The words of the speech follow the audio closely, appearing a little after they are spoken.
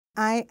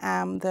I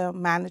am the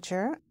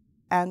manager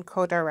and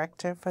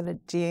co-director for the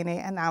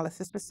DNA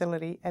analysis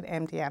facility at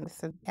MD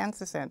Anderson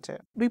Cancer Center.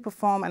 We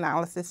perform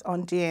analysis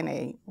on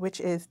DNA, which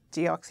is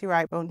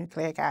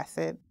deoxyribonucleic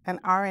acid,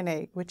 and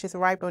RNA, which is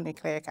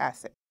ribonucleic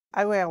acid.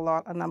 I wear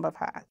a number of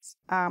hats.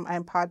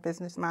 I'm part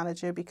business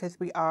manager because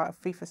we are a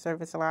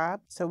fee-for-service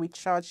lab, so we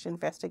charge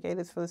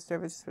investigators for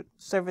the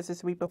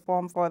services we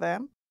perform for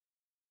them.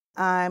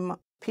 I'm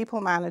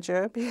people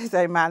manager because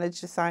I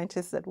manage the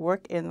scientists that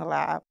work in the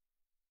lab.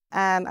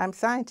 And I'm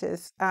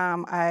scientist.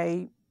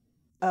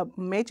 A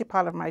major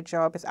part of my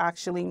job is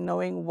actually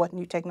knowing what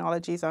new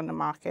technology is on the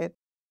market,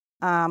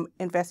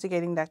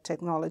 investigating that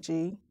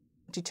technology,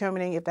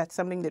 determining if that's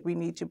something that we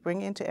need to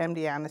bring into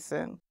MD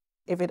Anderson.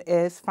 If it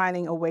is,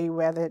 finding a way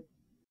where the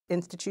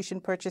institution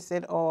purchase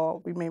it, or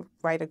we may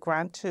write a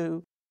grant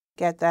to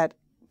get that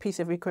piece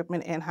of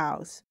equipment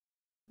in-house.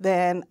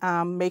 Then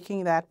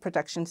making that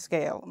production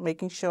scale,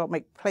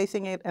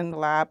 placing it in the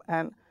lab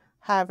and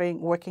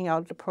working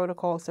out the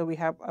protocol so we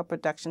have a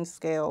production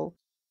scale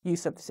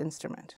use of this instrument.